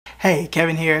Hey,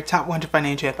 Kevin here, top 100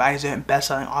 financial advisor and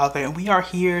best-selling author, and we are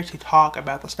here to talk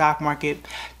about the stock market.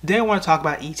 Today I want to talk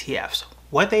about ETFs,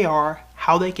 what they are,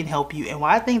 how they can help you, and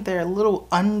why I think they're a little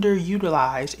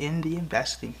underutilized in the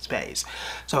investing space.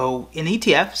 So an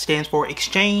ETF stands for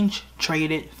Exchange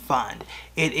Traded Fund.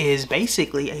 It is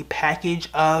basically a package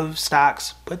of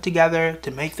stocks put together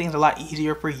to make things a lot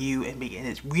easier for you, and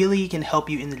it really can help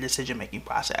you in the decision-making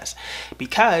process.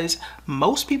 Because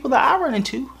most people that I run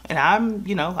into, and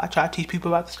I try to teach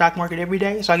people about the stock market every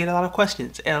day, so I get a lot of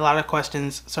questions, and a lot of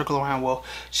questions circle around, well,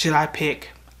 should I pick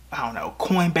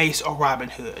Coinbase or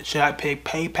Robinhood? Should I pick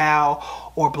PayPal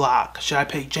or Block? Should I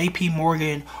pick JP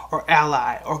Morgan or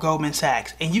Ally or Goldman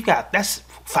Sachs? And that's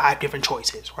 5 different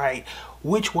choices, right?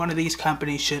 Which one of these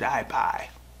companies should I buy?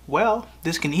 Well,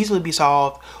 this can easily be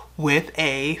solved with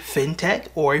a fintech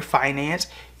or a finance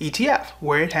ETF,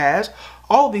 where it has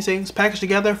all of these things packaged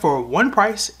together for one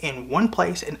price in one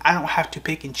place, and I don't have to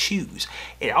pick and choose.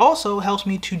 It also helps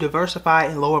me to diversify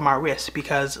and lower my risk,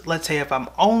 because let's say if I'm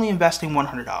only investing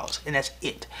 $100 and that's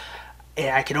it,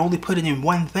 and I can only put it in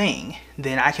one thing,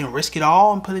 then I can risk it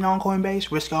all and put it on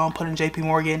Coinbase, risk it all and put it in JP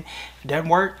Morgan. If it doesn't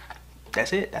work,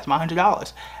 that's it, that's my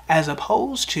 $100. As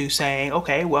opposed to saying,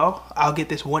 okay, well, I'll get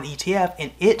this one ETF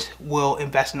and it will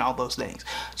invest in all those things.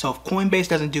 So if Coinbase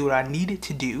doesn't do what I need it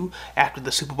to do after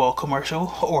the Super Bowl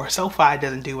commercial, or SoFi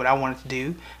doesn't do what I want it to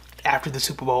do after the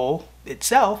Super Bowl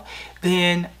itself,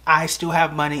 then I still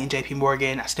have money in JP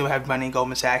Morgan, I still have money in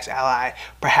Goldman Sachs, Ally.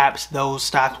 Perhaps those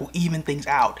stocks will even things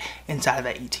out inside of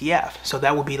that ETF. So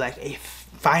that would be like a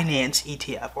finance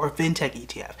ETF or fintech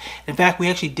ETF. In fact, we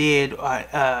actually did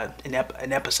an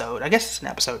episode, I guess it's an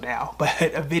episode now, but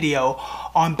a video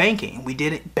on banking. We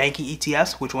did banking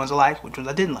ETFs, which ones I like, which ones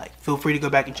I didn't like. Feel free to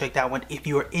go back and check that one if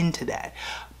you are into that.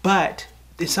 But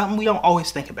it's something we don't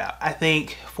always think about. I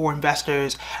think for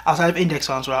investors outside of index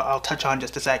funds, which I'll touch on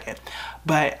just a second,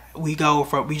 but we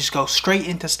just go straight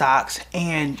into stocks,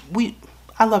 and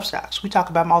I love stocks. We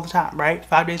talk about them all the time, right?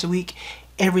 5 days a week,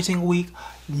 every single week,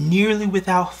 nearly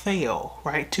without fail,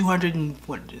 right?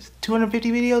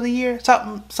 250 videos a year,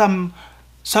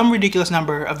 some ridiculous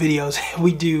number of videos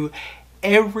we do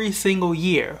every single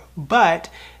year. But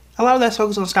a lot of that's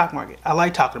focused on the stock market. I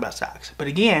like talking about stocks, but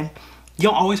again, you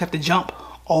don't always have to jump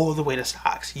all the way to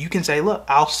stocks. You can say, look,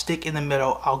 I'll stick in the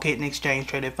middle, I'll get an exchange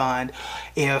traded fund.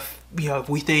 If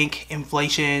we think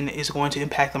inflation is going to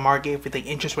impact the market, if we think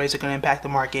interest rates are going to impact the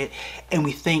market, and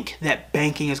we think that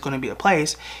banking is going to be a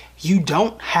place, you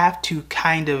don't have to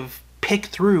kind of pick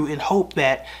through and hope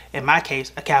that, in my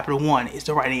case, a Capital One is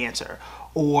the right answer,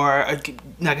 or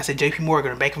like I said, JP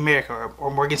Morgan or Bank of America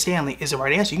or Morgan Stanley is the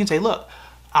right answer. You can say, look,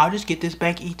 I'll just get this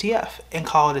bank ETF and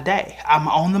call it a day. I'm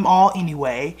on them all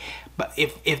anyway, but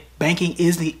if banking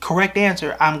is the correct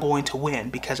answer, I'm going to win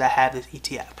because I have this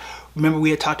ETF. Remember,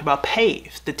 we had talked about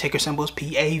PAVE. The ticker symbol is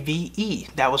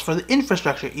PAVE. That was for the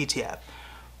infrastructure ETF.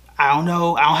 I don't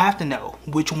know, I don't have to know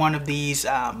which one of these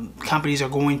companies is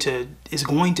going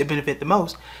to benefit the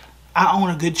most. I own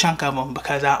a good chunk of them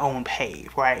because I own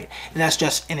PAVE, right? And that's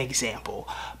just an example.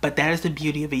 But that is the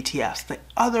beauty of ETFs. The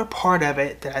other part of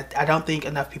it that I don't think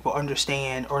enough people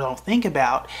understand or don't think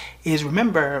about is,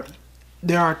 remember,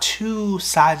 there are 2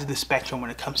 sides of the spectrum when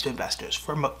it comes to investors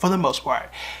for the most part.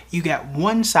 You got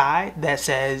one side that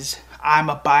says, I'm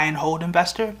a buy and hold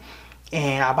investor,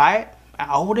 and I buy it, I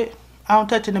hold it, I don't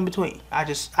touch it in between.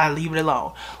 I leave it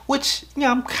alone. Which,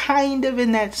 I'm kind of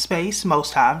in that space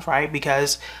most times, right?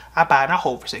 Because I buy and I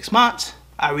hold for 6 months,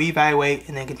 I reevaluate,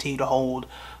 and then continue to hold,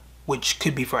 which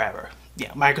could be forever.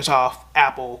 Yeah, Microsoft,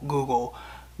 Apple, Google,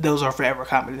 those are forever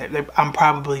companies. I'm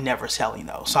probably never selling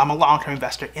those. So I'm a long-term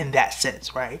investor in that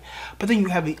sense, right? But then you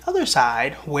have the other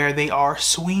side where they are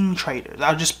swing traders.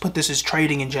 I'll just put this as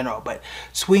trading in general, but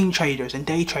swing traders and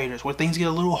day traders where things get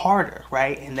a little harder,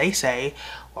 right? And they say,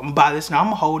 well, I'm gonna buy this and I'm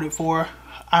gonna hold it for,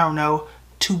 I don't know,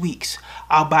 2 weeks.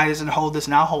 I'll buy this and hold this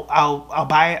and I'll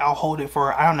buy it, I'll hold it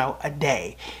for, I don't know, a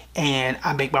day. And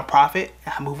I make my profit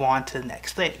and I move on to the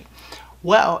next thing.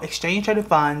 Well, exchange traded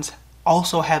funds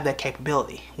also have that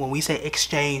capability. When we say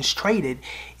exchange traded,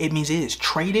 it means it is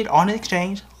traded on an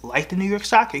exchange like the New York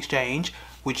Stock Exchange,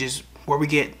 which is where we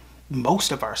get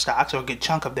most of our stocks, or a good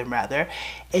chunk of them rather,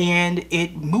 and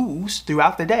it moves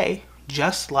throughout the day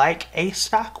just like a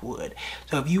stock would.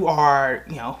 So if you are,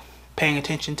 paying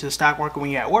attention to the stock market when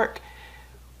you're at work,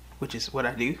 which is what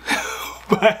I do,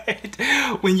 but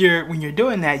when you're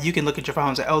doing that, you can look at your phone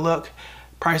and say, oh look,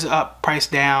 price up, price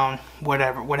down,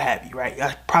 whatever, what have you, right?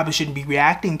 I probably shouldn't be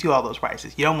reacting to all those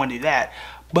prices. You don't want to do that.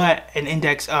 But an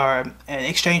index or an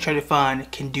exchange traded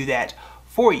fund can do that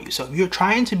for you. So if you're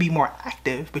trying to be more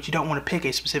active, but you don't want to pick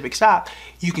a specific stock,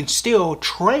 you can still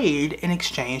trade an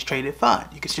exchange traded fund.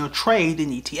 You can still trade an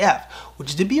ETF,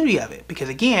 which is the beauty of it. Because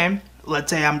again,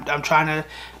 let's say I'm trying to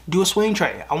do a swing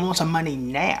trade. I want some money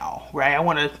now, right? I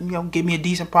want to, give me a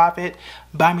decent profit,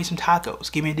 buy me some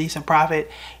tacos, give me a decent profit,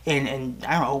 and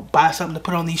I don't know, buy something to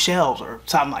put on these shelves or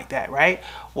something like that, right?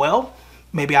 Well,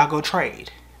 maybe I'll go trade.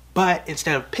 But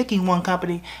instead of picking one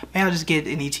company, maybe I'll just get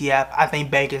an ETF. I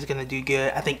think bank is going to do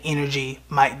good. I think energy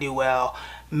might do well.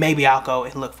 Maybe I'll go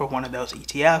and look for one of those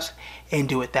ETFs and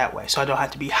do it that way. So I don't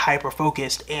have to be hyper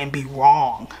focused and be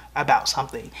wrong about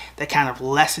something. That kind of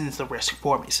lessens the risk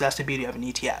for me. So that's the beauty of an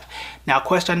ETF. Now, a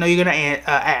question I know you're going to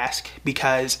ask,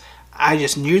 because I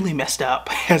just nearly messed up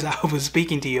as I was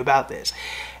speaking to you about this.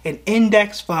 An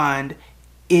index fund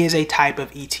is a type of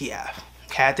ETF.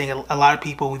 Okay, I think a lot of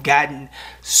people, we've gotten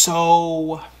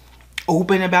so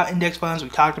open about index funds.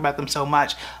 We've talked about them so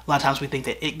much. A lot of times we think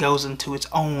that it goes into its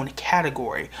own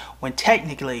category, when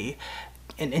technically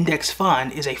an index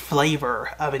fund is a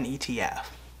flavor of an ETF.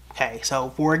 Okay,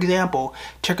 so for example,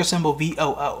 ticker symbol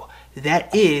VOO,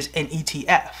 that is an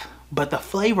ETF, but the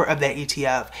flavor of that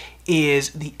ETF is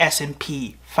the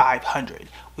S&P 500,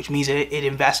 which means that it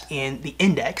invests in the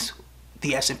index,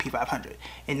 the S&P 500.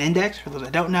 An index, for those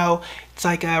that don't know, it's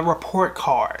like a report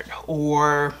card,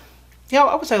 or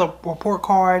I would say a report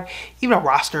card, even a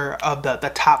roster of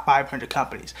the top 500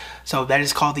 companies. So that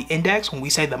is called the index. When we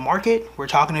say the market, we're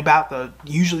talking about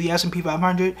usually S&P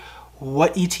 500.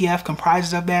 What ETF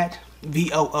comprises of that?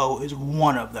 VOO is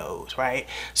one of those, right?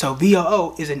 So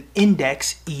VOO is an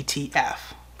index ETF,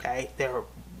 okay? They're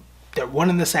one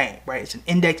and the same, right? It's an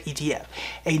index ETF.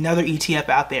 Another ETF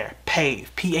out there,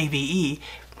 PAVE, P-A-V-E,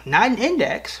 not an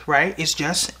index, right? It's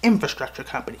just infrastructure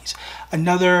companies.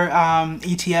 Another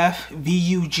ETF,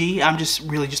 VUG, I'm just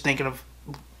really thinking of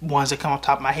ones that come off the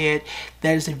top of my head.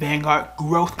 That is the Vanguard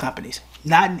Growth Companies.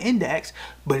 Not an index,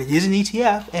 but it is an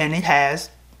ETF, and it has,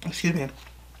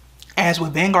 as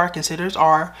what Vanguard considers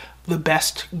are the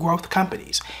best growth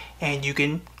companies. And you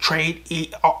can trade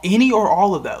any or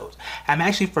all of those. I'm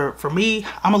actually, for me,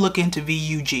 I'm gonna look into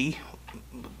VUG,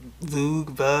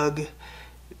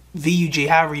 VUG,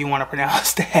 however you want to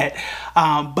pronounce that.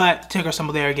 But ticker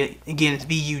symbol there again is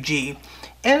VUG.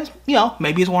 And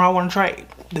maybe it's one I want to trade.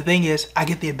 The thing is, I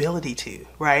get the ability to,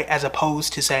 right? As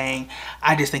opposed to saying,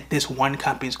 I just think this one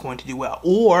company is going to do well.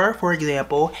 Or, for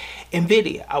example,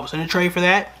 Nvidia. I was in a trade for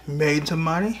that, made some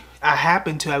money. I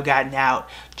happen to have gotten out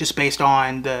just based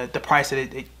on the price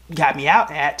that it got me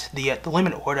out at, the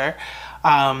limit order.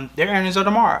 Their earnings are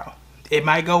tomorrow. It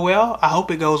might go well. I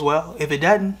hope it goes well. If it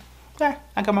doesn't, I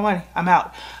got my money. I'm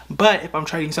out. But if I'm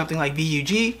trading something like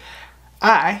VUG,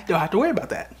 I don't have to worry about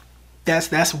that.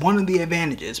 That's one of the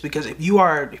advantages, because if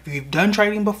you've done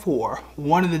trading before,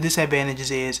 one of the disadvantages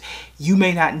is you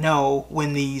may not know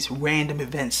when these random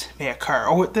events may occur,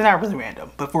 or they're not really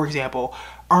random. But for example,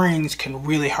 earnings can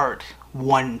really hurt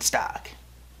one stock.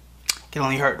 Can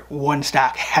only hurt one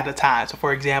stock at a time. So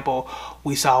for example,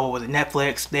 we saw, what was it,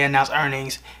 Netflix, they announced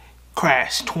earnings,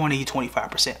 crashed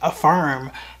 20-25%.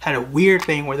 Affirm had a weird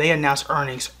thing where they announced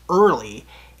earnings early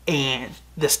and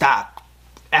the stock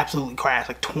absolutely crashed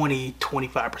like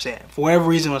 20-25%. For whatever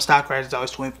reason, when stock crashes, it's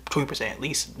always 20%, at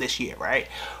least this year, right?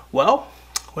 Well,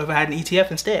 what if I had an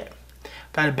ETF instead?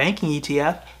 If I had a banking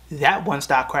ETF, that one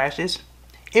stock crashes,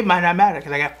 it might not matter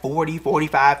because I got 40,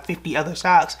 45, 50 other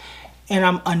stocks and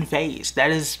I'm unfazed.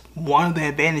 That is one of the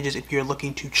advantages if you're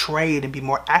looking to trade and be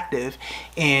more active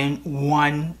in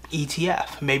one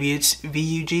ETF. Maybe it's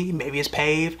VUG, maybe it's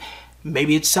PAVE,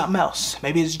 maybe it's something else.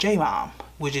 Maybe it's JMOM,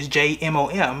 which is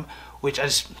JMOM, which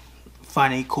is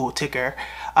funny, cool ticker.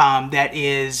 That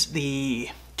is the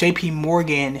JP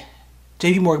Morgan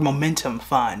Momentum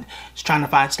Fund. It's trying to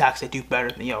find stocks that do better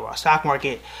than the overall stock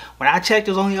market. When I checked,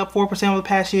 it was only up 4% over the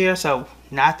past year, so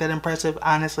not that impressive,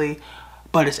 honestly,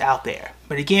 but it's out there.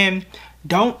 But again,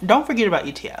 don't forget about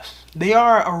ETFs. They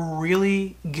are a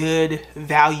really good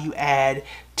value add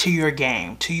to your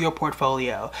game, to your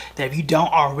portfolio, that if you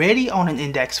don't already own an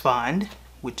index fund,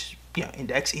 which,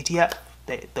 index ETF,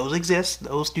 those exist,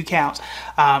 those do count.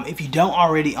 If you don't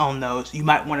already own those, you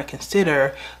might want to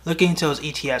consider looking into those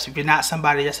ETFs. If you're not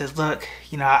somebody that says, look,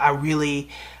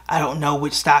 I don't know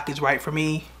which stock is right for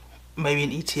me, maybe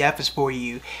an ETF is for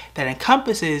you that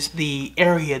encompasses the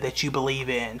area that you believe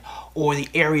in, or the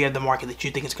area of the market that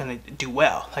you think is going to do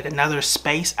well. Like another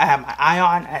space I have my eye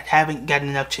on, I haven't gotten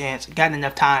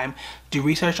enough time to do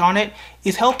research on it,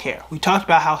 is healthcare. We talked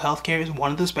about how healthcare is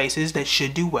one of the spaces that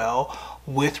should do well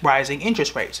with rising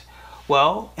interest rates.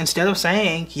 Well, instead of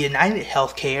saying United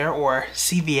Healthcare or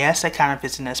CVS, that kind of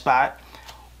fits in that spot,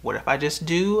 What if I just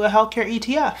do a healthcare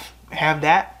ETF? Have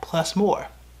that plus more.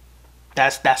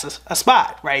 That's a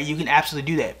spot, right? You can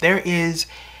absolutely do that. If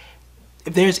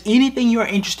there's anything you're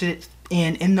interested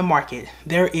in the market,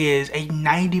 there is a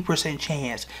 90%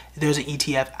 chance there's an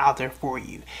ETF out there for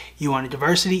you. You want a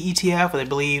diversity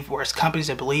ETF where it's companies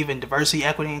that believe in diversity,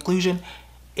 equity, and inclusion,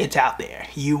 it's out there.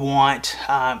 You want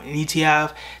an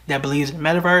ETF that believes in the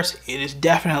metaverse, it is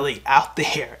definitely out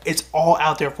there. It's all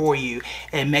out there for you.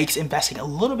 And it makes investing a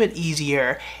little bit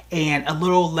easier and a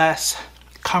little less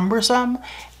cumbersome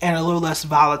and a little less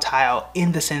volatile,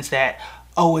 in the sense that,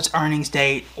 oh, it's earnings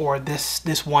date, or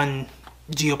this one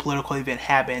geopolitical event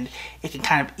happened. It can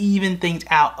kind of even things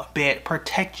out a bit,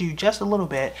 protect you just a little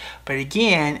bit. But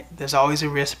again, there's always a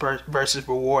risk versus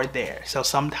reward there. So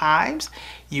sometimes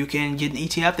you can get an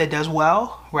ETF that does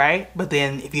well, right? But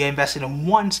then if you invested in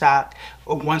one stock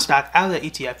or one stock out of the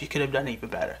ETF, you could have done even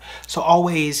better. So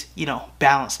always,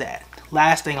 balance that.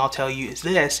 Last thing I'll tell you is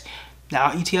this. Now,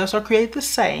 ETFs are created the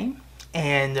same,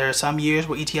 and there are some years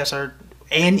where an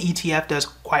ETF does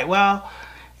quite well,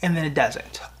 and then it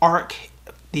doesn't.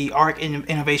 The ARK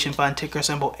Innovation Fund, ticker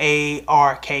symbol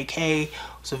ARKK,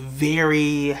 was a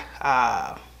very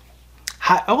hot,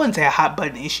 I wouldn't say a hot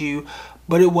button issue,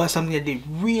 but it was something that did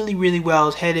really, really well. It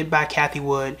was headed by Cathie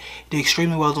Wood. It did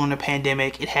extremely well during the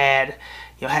pandemic. It had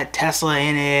Tesla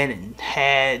in it,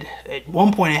 and at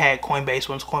one point it had Coinbase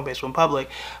once Coinbase went public,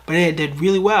 but it did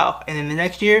really well. And then the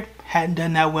next year, hadn't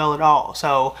done that well at all.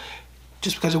 So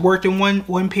just because it worked in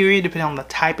one period, depending on the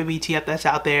type of ETF that's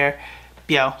out there,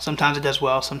 sometimes it does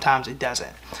well, sometimes it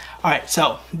doesn't. All right,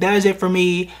 so that is it for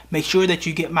me. Make sure that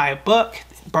you get my book,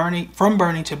 From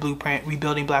Burning to Blueprint,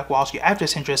 Rebuilding Black Wall Street After a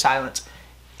Century of Silence.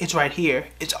 It's right here.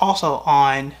 It's also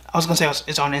on, I was going to say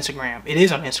it's on Instagram. It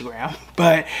is on Instagram,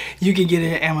 but you can get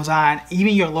it at Amazon,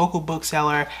 even your local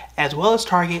bookseller, as well as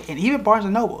Target, and even Barnes &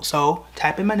 Noble. So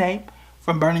type in my name,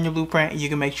 From Burning Your Blueprint, and you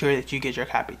can make sure that you get your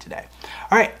copy today.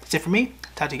 All right, that's it for me.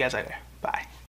 Talk to you guys later. Bye.